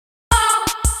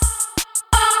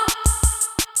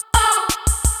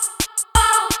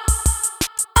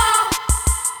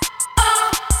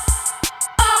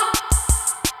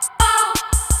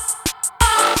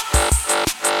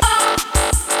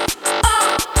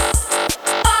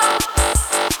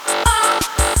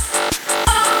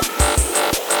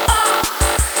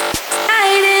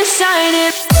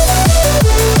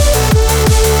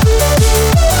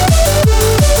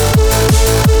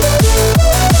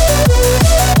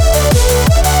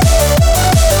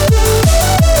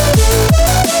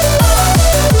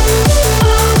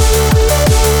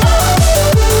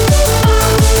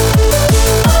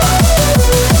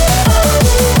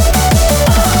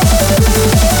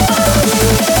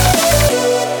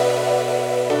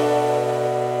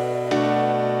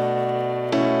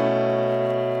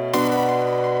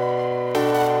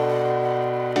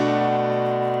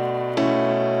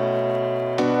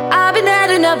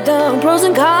of the pros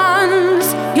and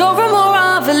cons. You're more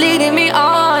of a leading me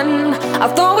on. I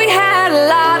thought we had a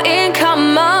lot in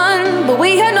common, but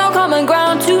we had no common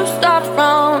ground to start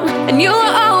from. And you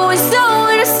were always so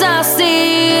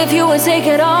indecisive. You would take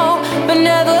it all, but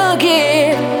never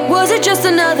give. Was it just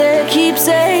another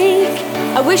keepsake?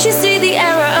 I wish you see the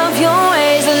error of your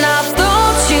ways. And I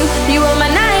thought you were my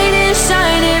knight in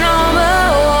shining armor,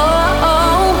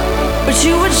 but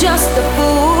you were just a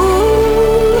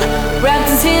fool, wrapped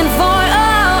in tinfoil.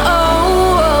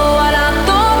 And I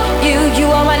thought you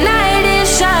were my knight in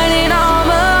shining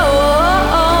armor,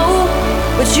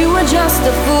 but you were just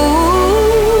a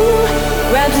fool,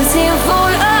 wrapped in tinfoil.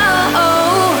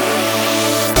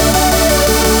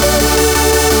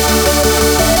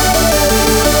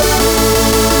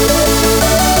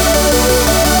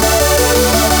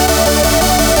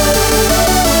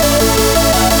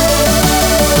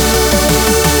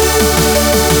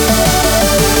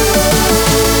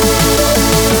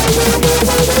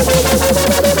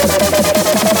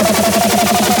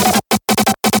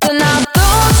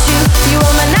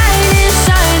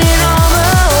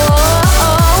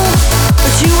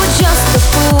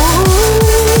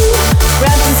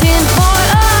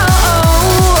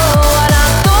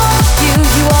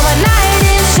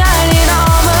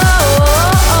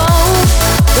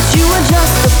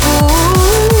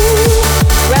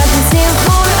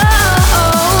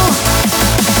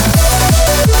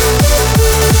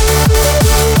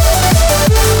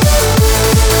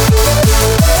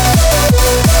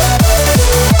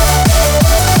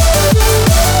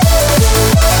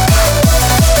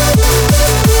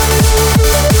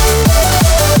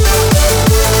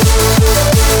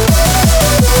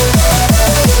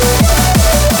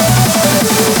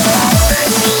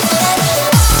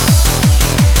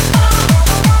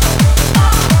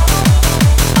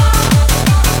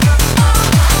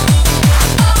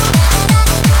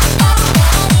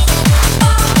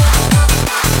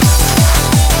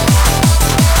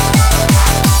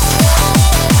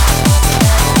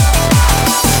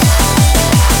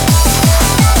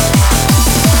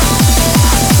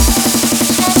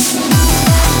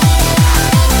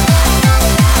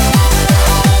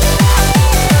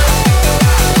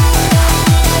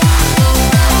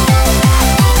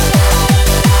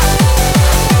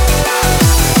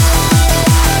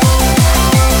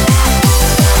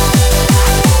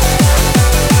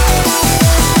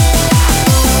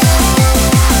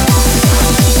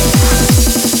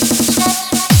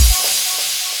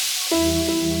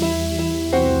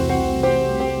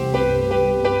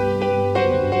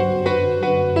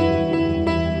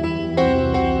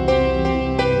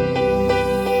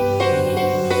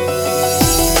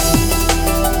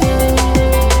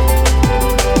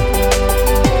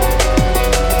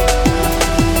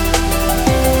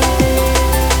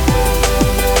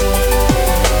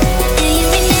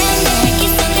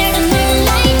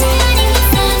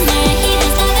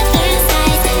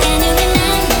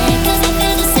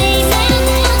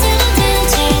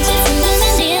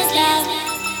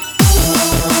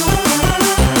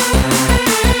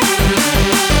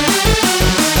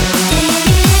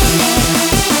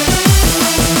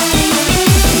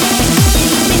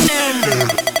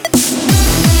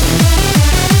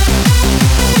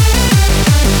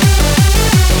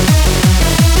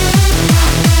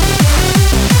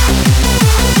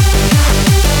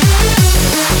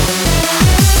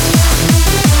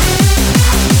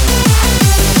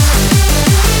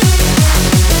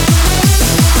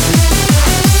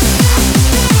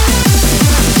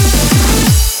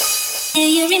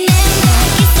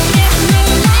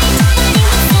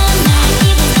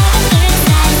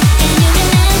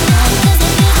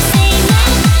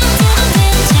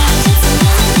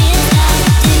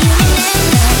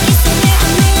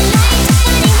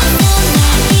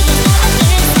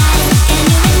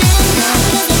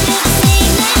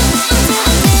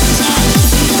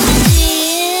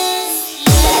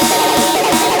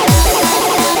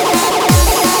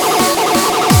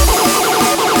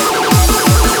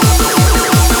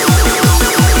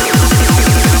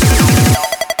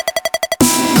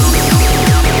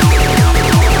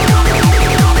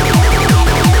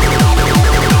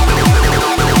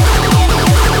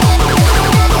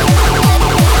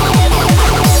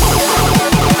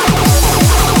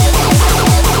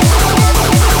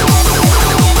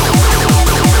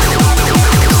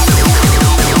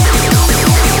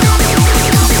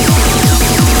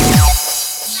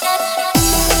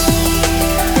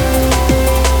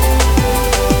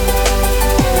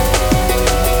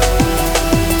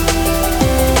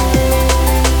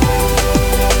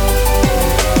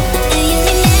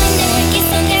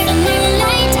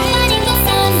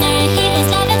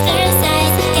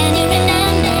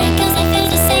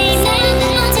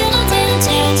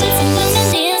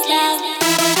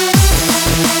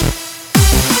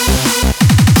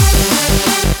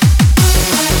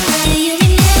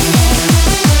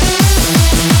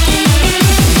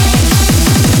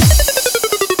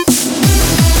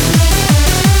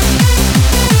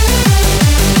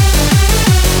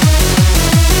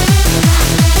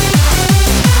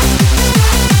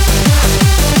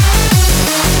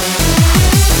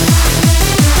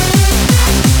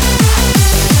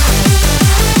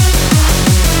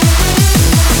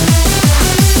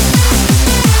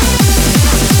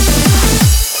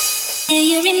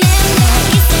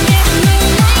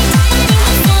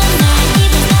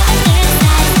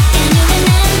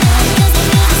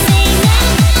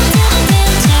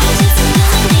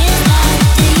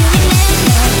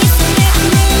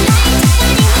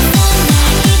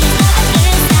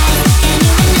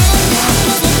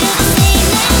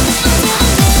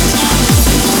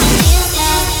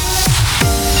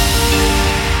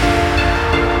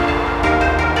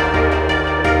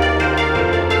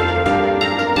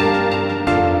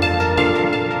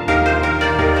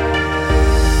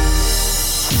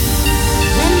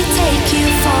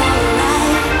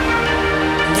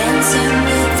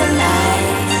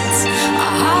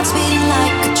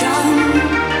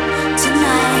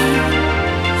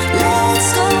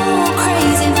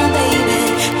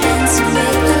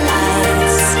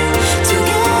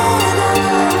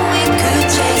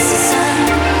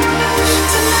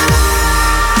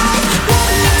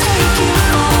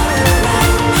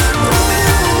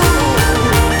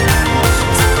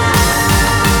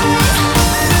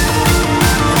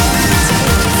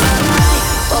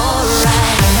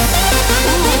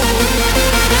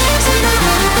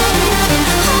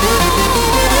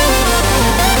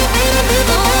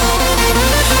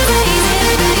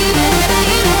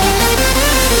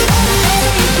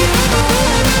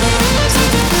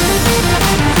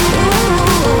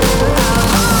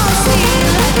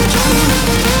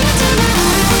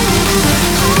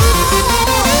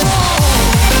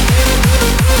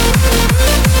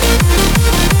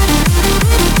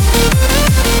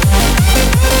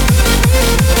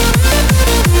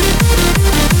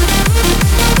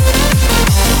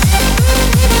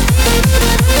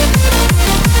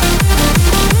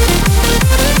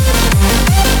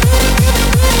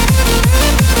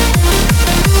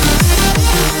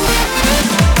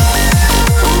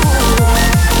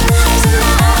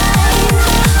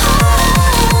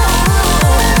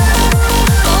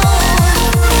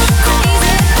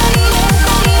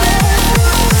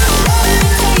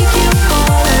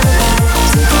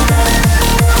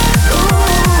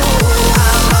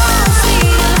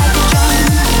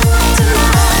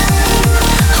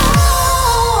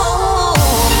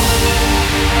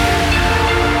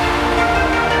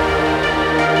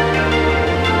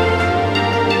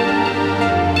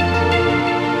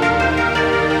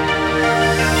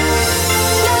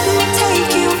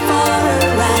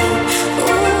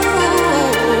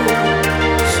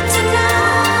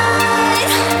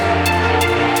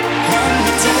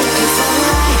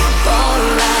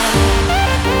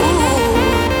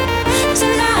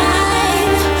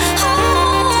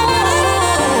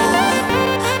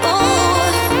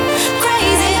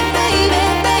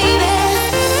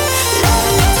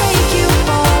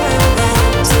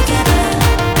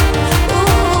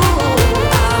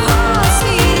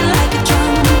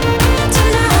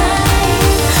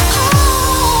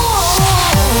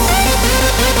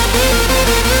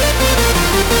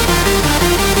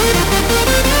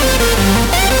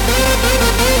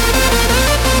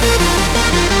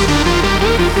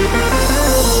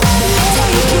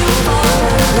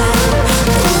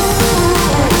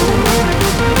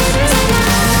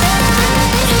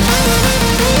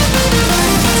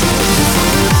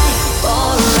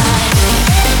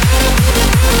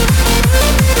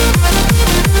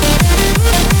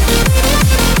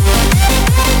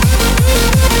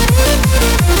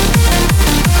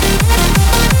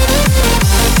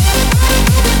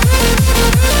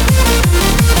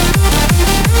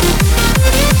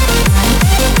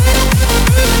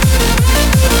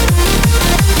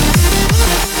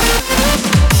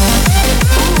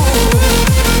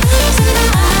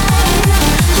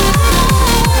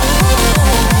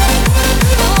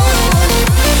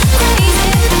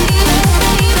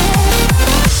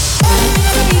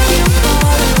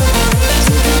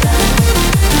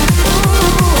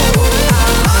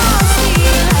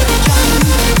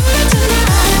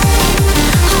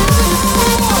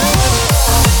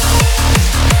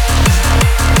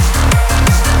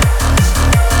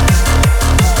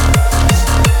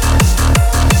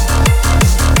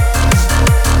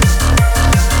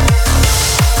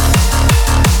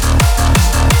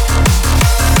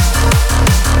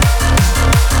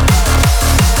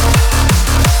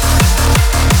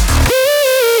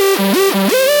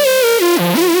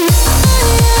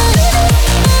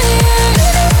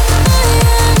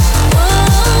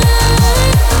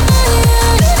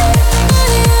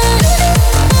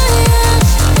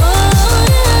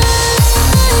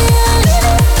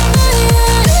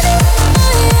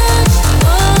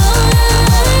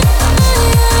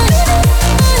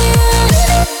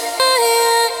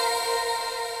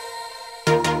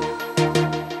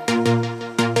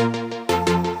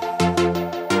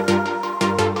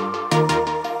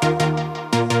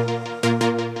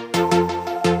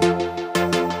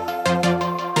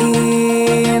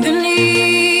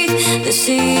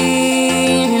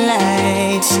 city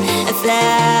lights,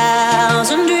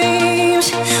 1,000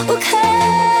 dreams will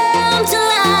come to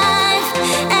life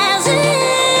as in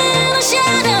the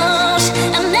shadows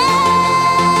and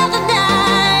never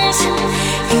dies.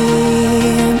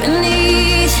 Here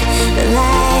beneath the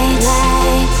lights.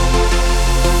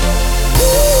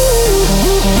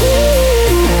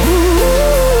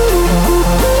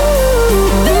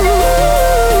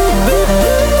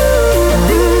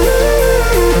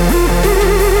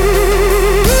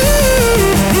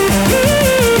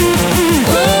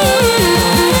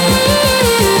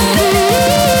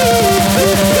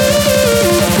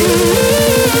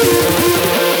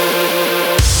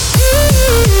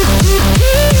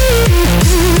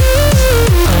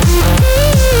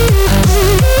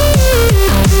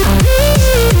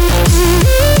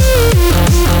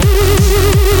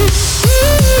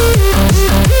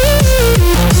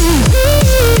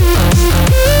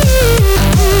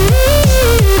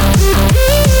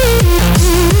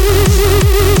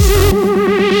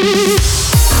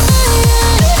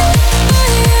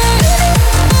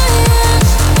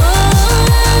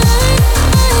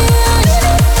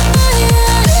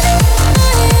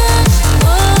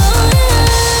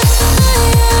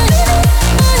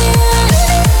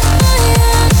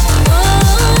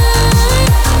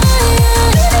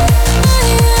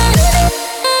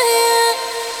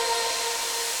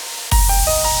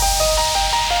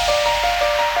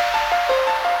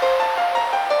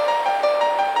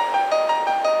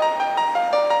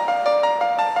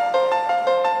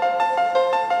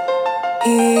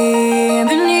 Here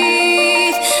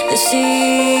beneath the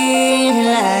city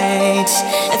lights,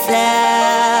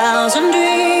 1,000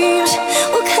 dreams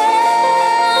will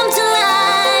come to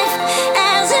life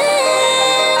as in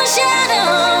the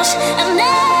shadows and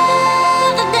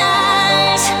never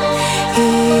dies.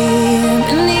 Here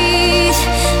beneath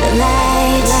the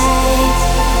lights.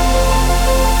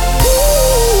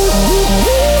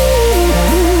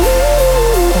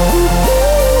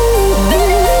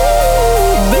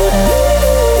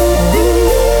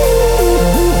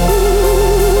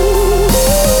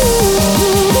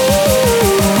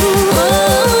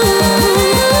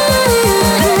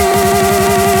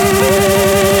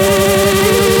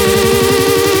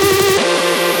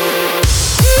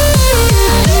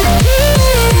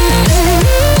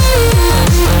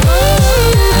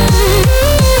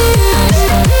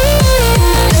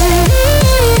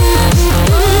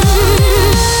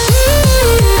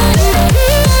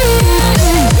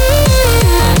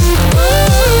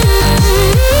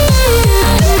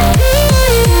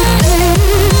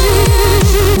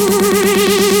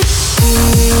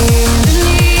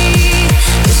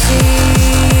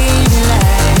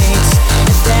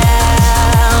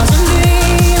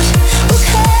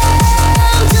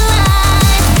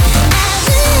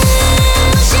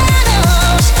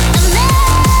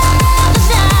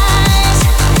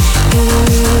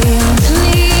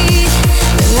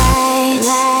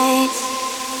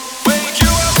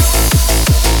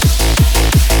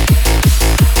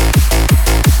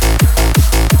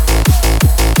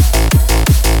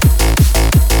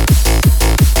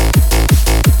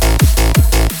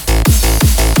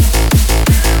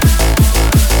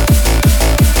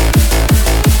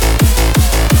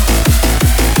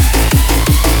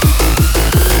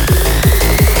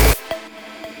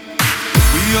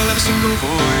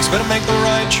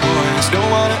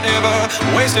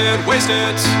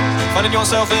 Finding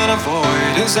yourself in a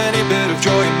void, is any bit of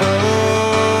joy enough?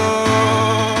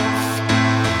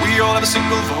 We all have a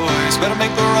single voice, better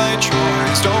make the right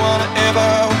choice. Don't wanna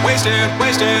ever waste it,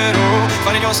 oh.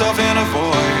 Finding yourself in a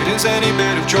void, is any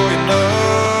bit of joy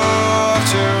enough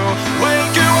to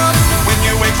wake you up? When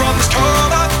you wake from this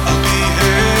coma, I'll be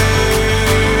here.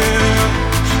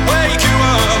 Wake you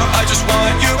up, I just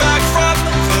want you back from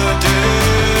the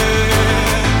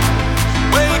dead.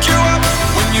 Wake you up,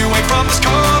 when you wake from this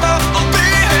coma, I'll be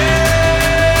here.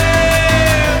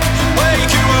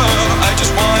 Wake you up, I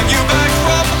just want you back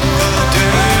from the dead.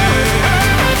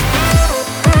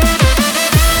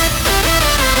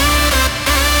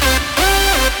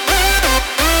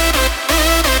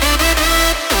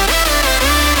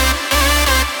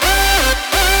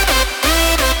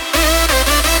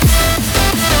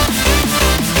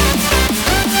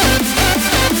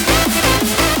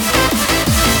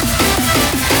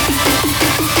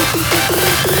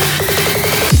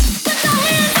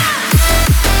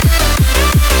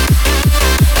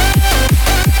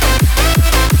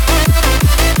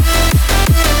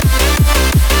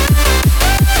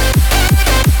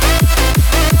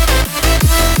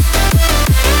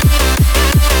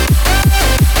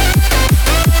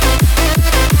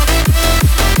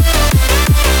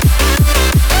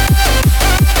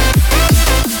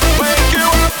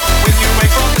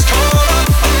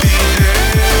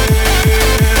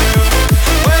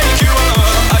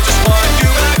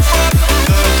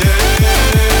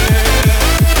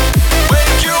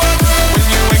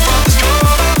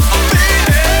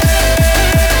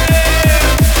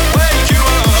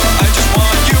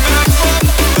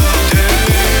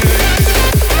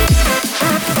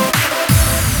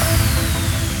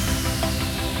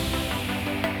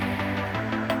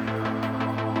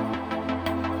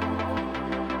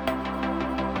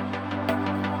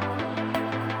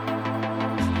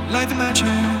 Light the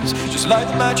matches, just light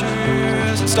the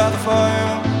matches and start the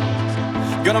fire.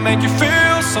 Gonna make you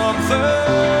feel something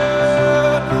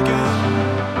again.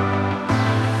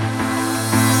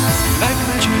 Light the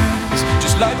matches,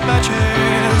 just light the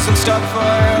matches and start the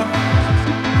fire.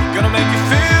 Gonna make you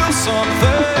feel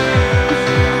something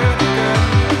again.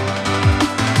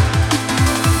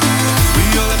 We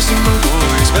all have a single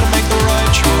voice, better make the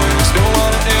right choice. Don't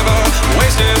wanna ever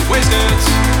waste it, waste it.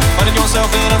 Finding yourself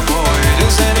in a void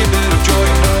is any bit of joy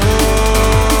enough.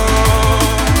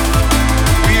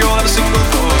 We all have a single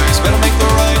voice, better make the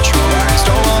right choice.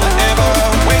 Don't wanna ever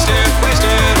waste it, waste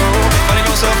it. Oh, finding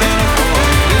yourself in a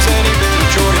void is any bit of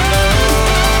joy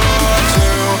enough to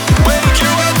wake you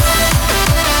up.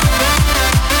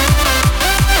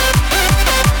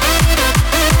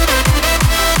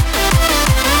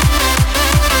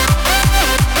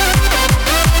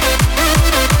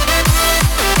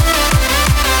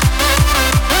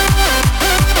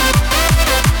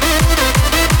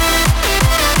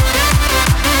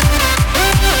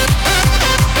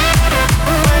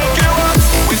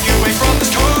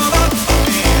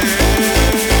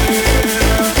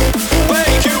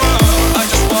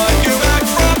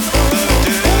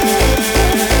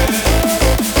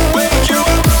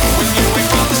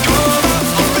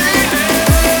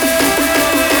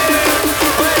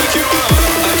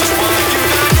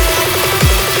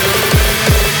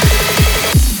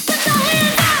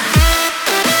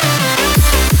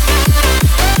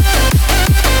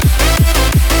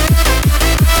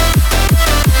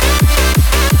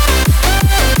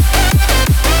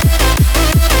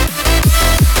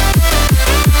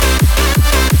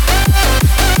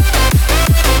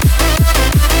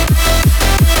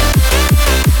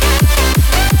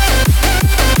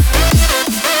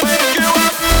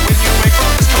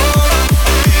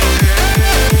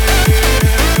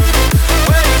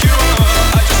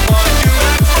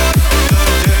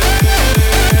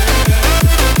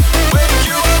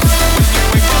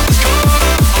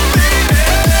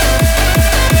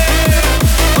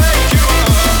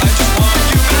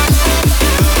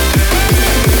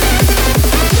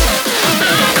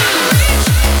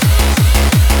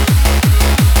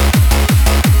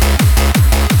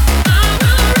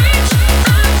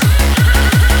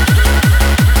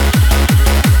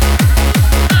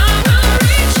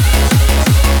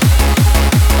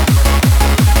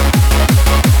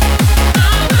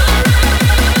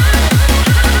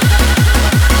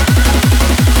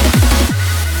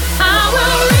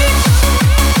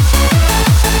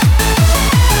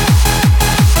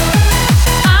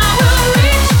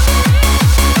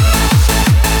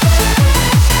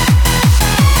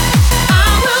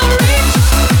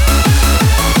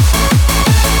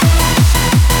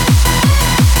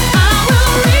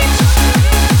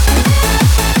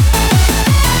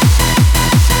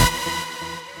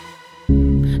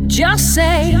 Just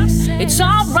say it's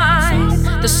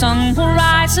alright, the sun will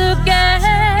rise again.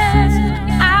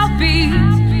 I'll be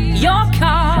your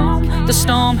calm, the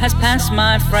storm has passed,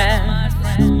 my friend.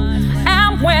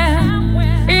 And when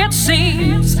it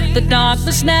seems the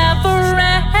darkness never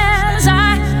ends,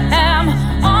 I am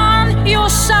on your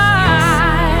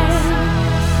side.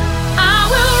 I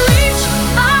will reach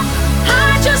up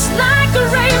high just like a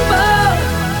rainbow.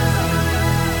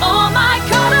 All my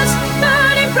colors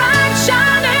burning bright,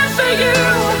 shining for you.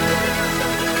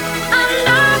 And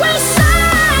I will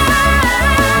sail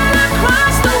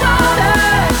across the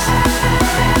waters.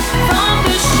 From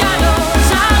the shadows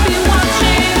I'll be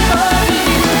watching over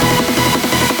you.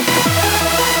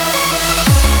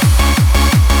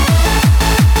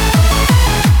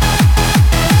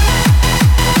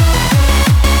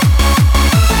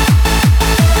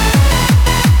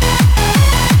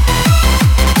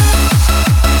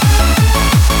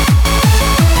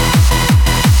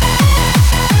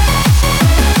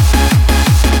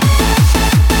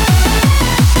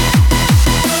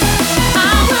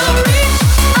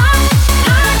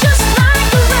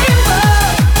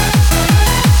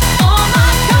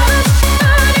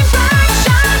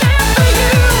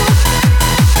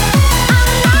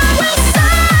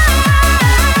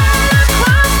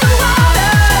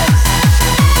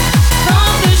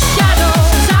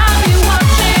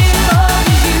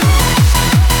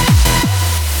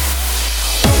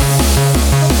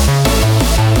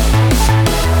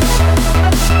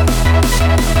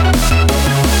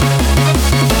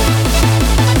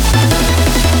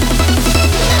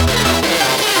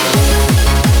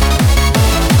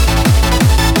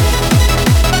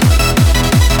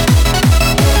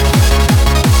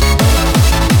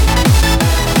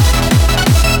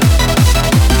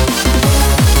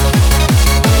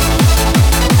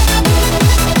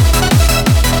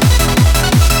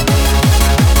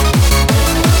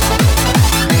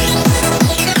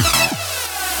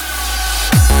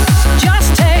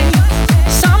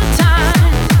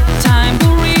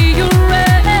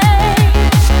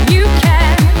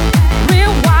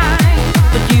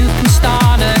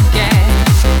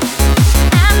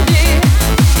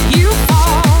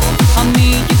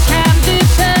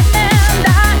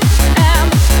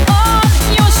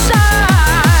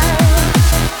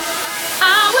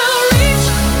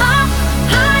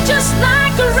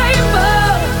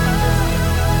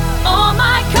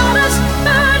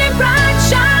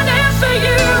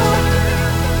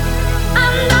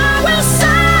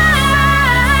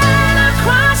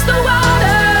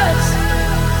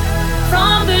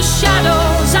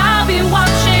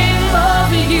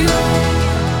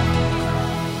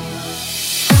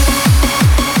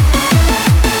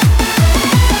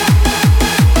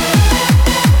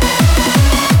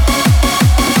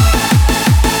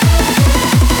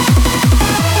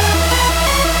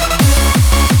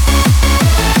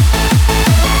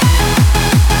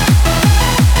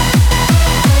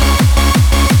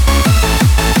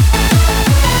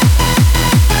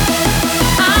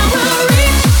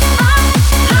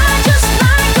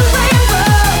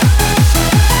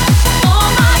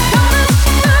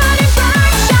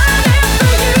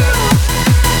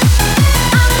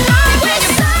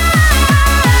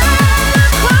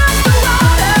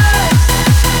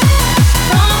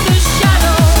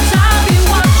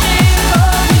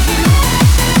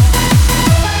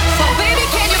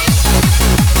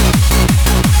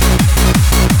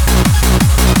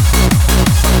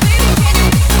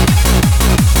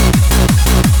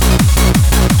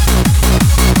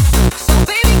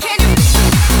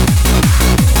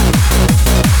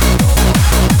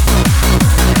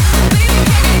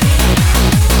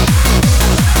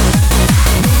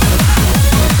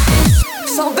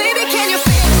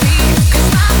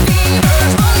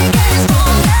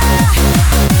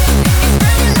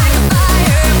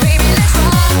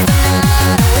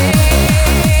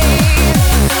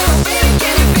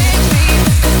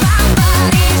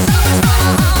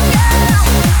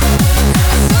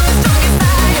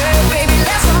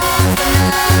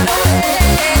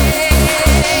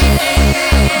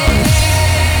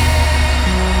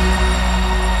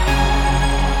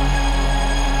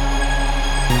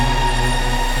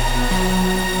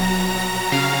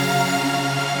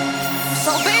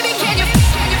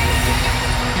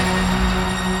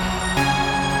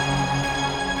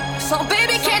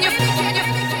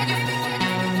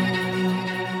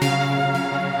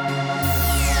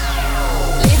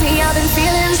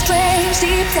 feeling strange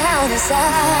deep down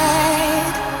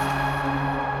inside.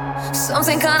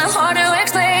 Something kinda hard to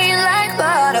explain, like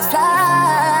butterflies.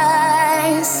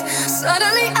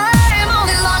 Suddenly I'm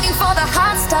only longing for the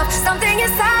hot stuff. Something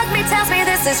inside me tells me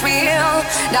this is real.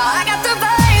 Now I got the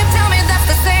vibe, tell me that's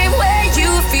the same way you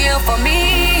feel for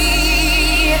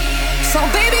me. So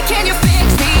baby, can you fix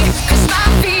me? 'Cause my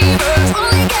fever's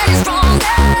only getting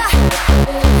stronger.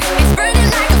 It's burning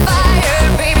like a fire,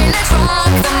 baby, let's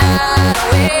rock the night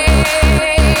away.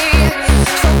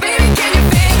 So baby, can you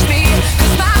fix me?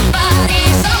 'Cause my body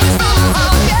suffers from a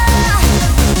hunger.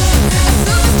 A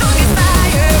super strong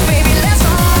desire, baby, let's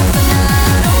rock the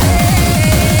night away.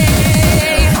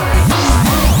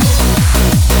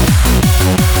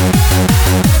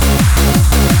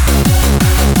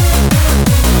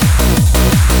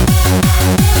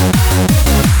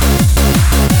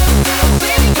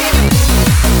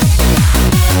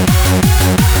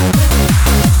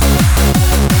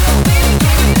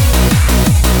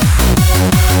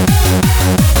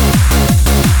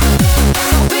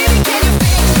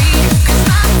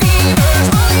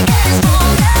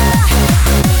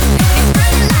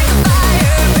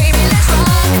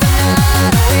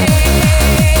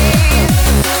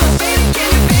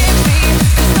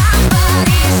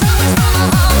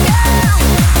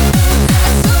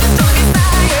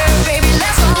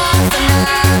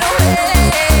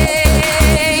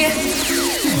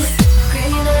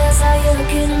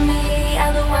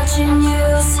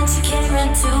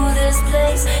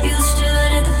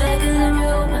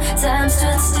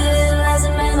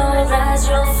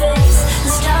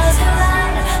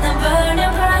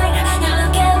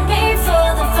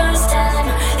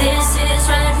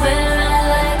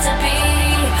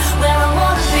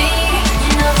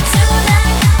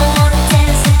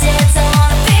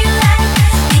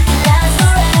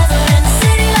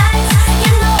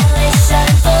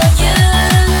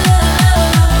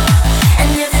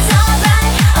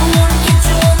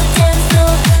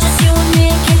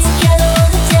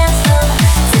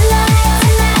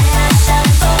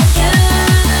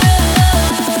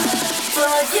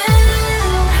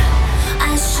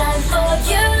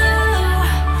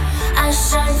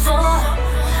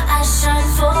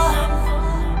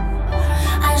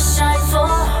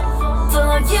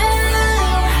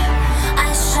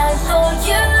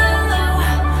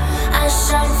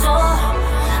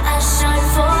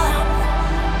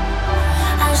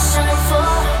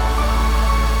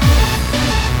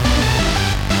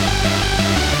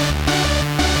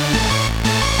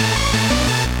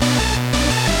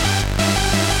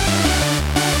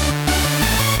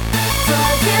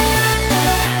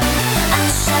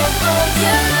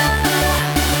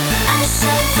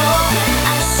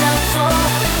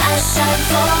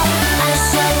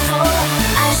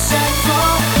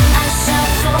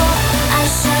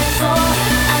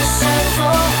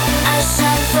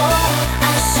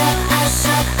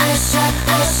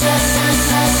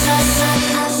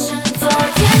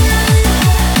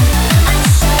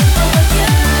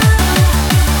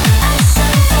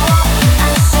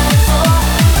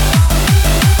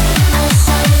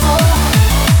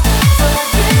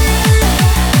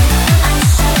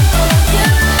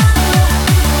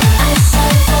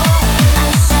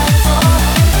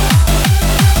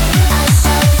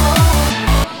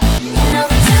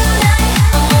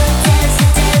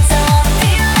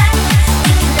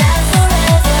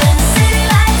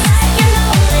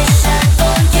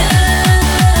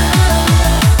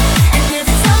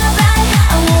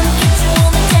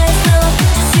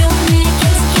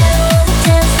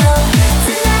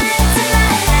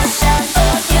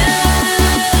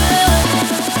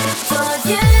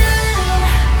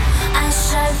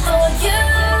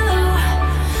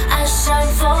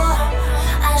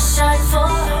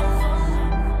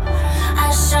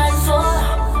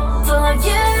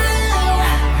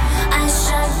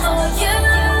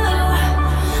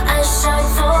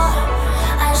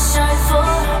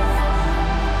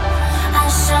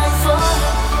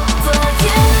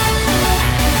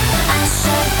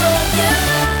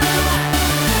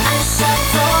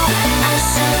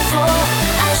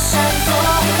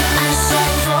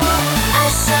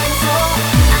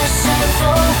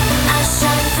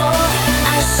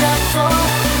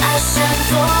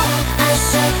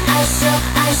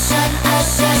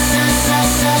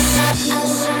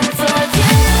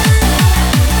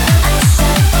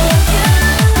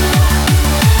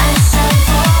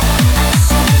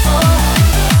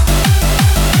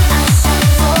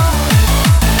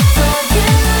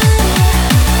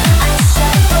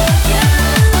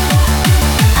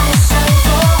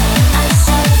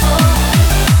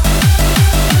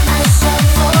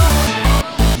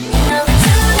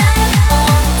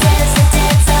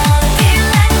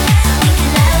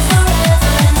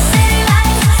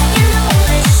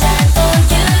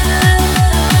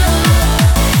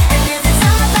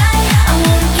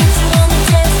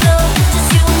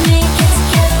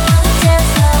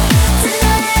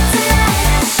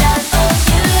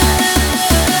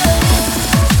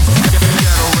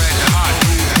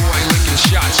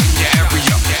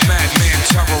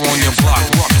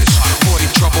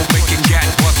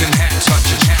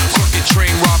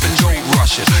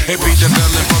 It be the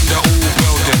villain from the old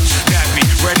building. That be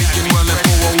ready and willing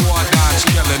for a war, dance,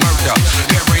 killing murder.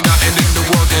 There ain't nothing in the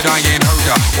world that I ain't heard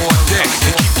of. Or dead,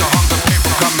 to keep the hunger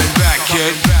paper coming back,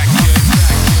 kid.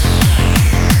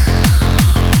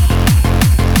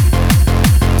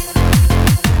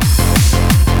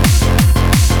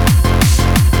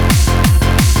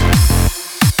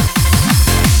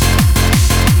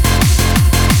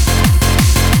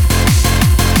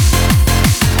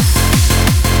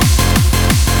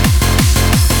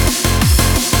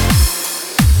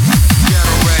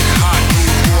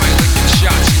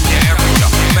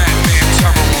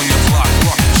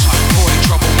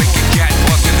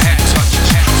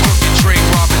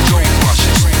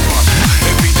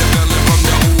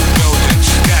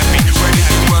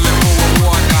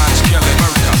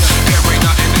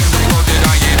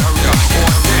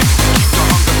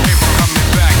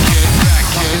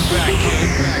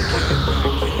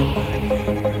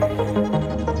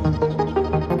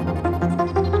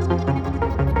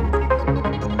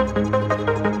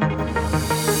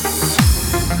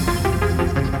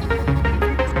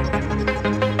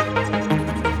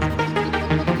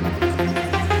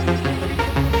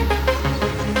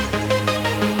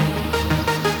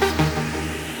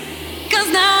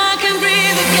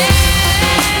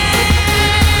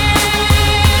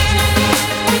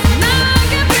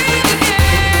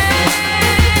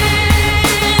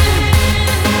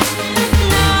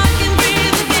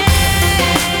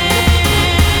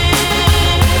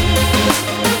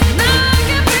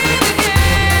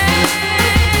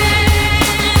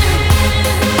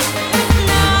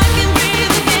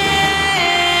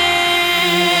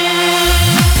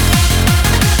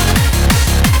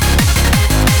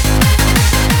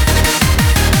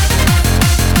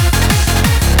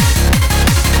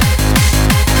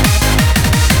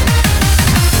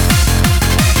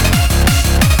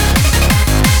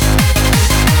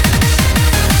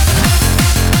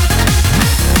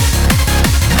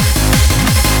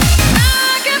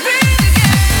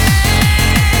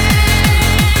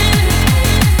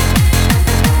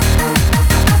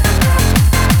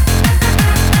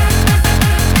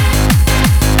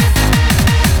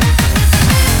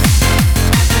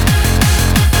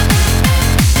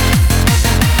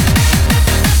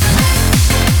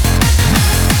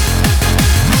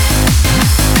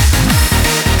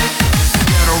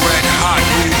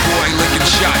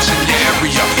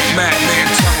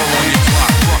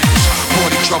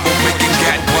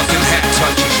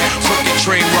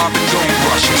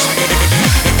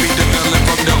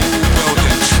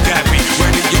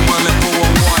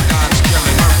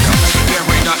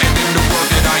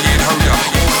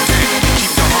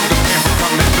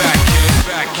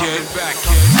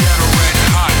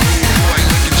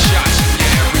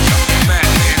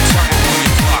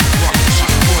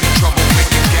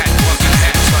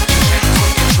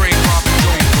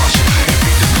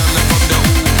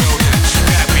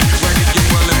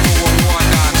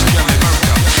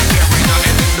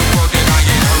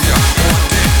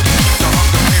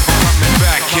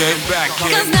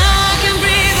 Cause now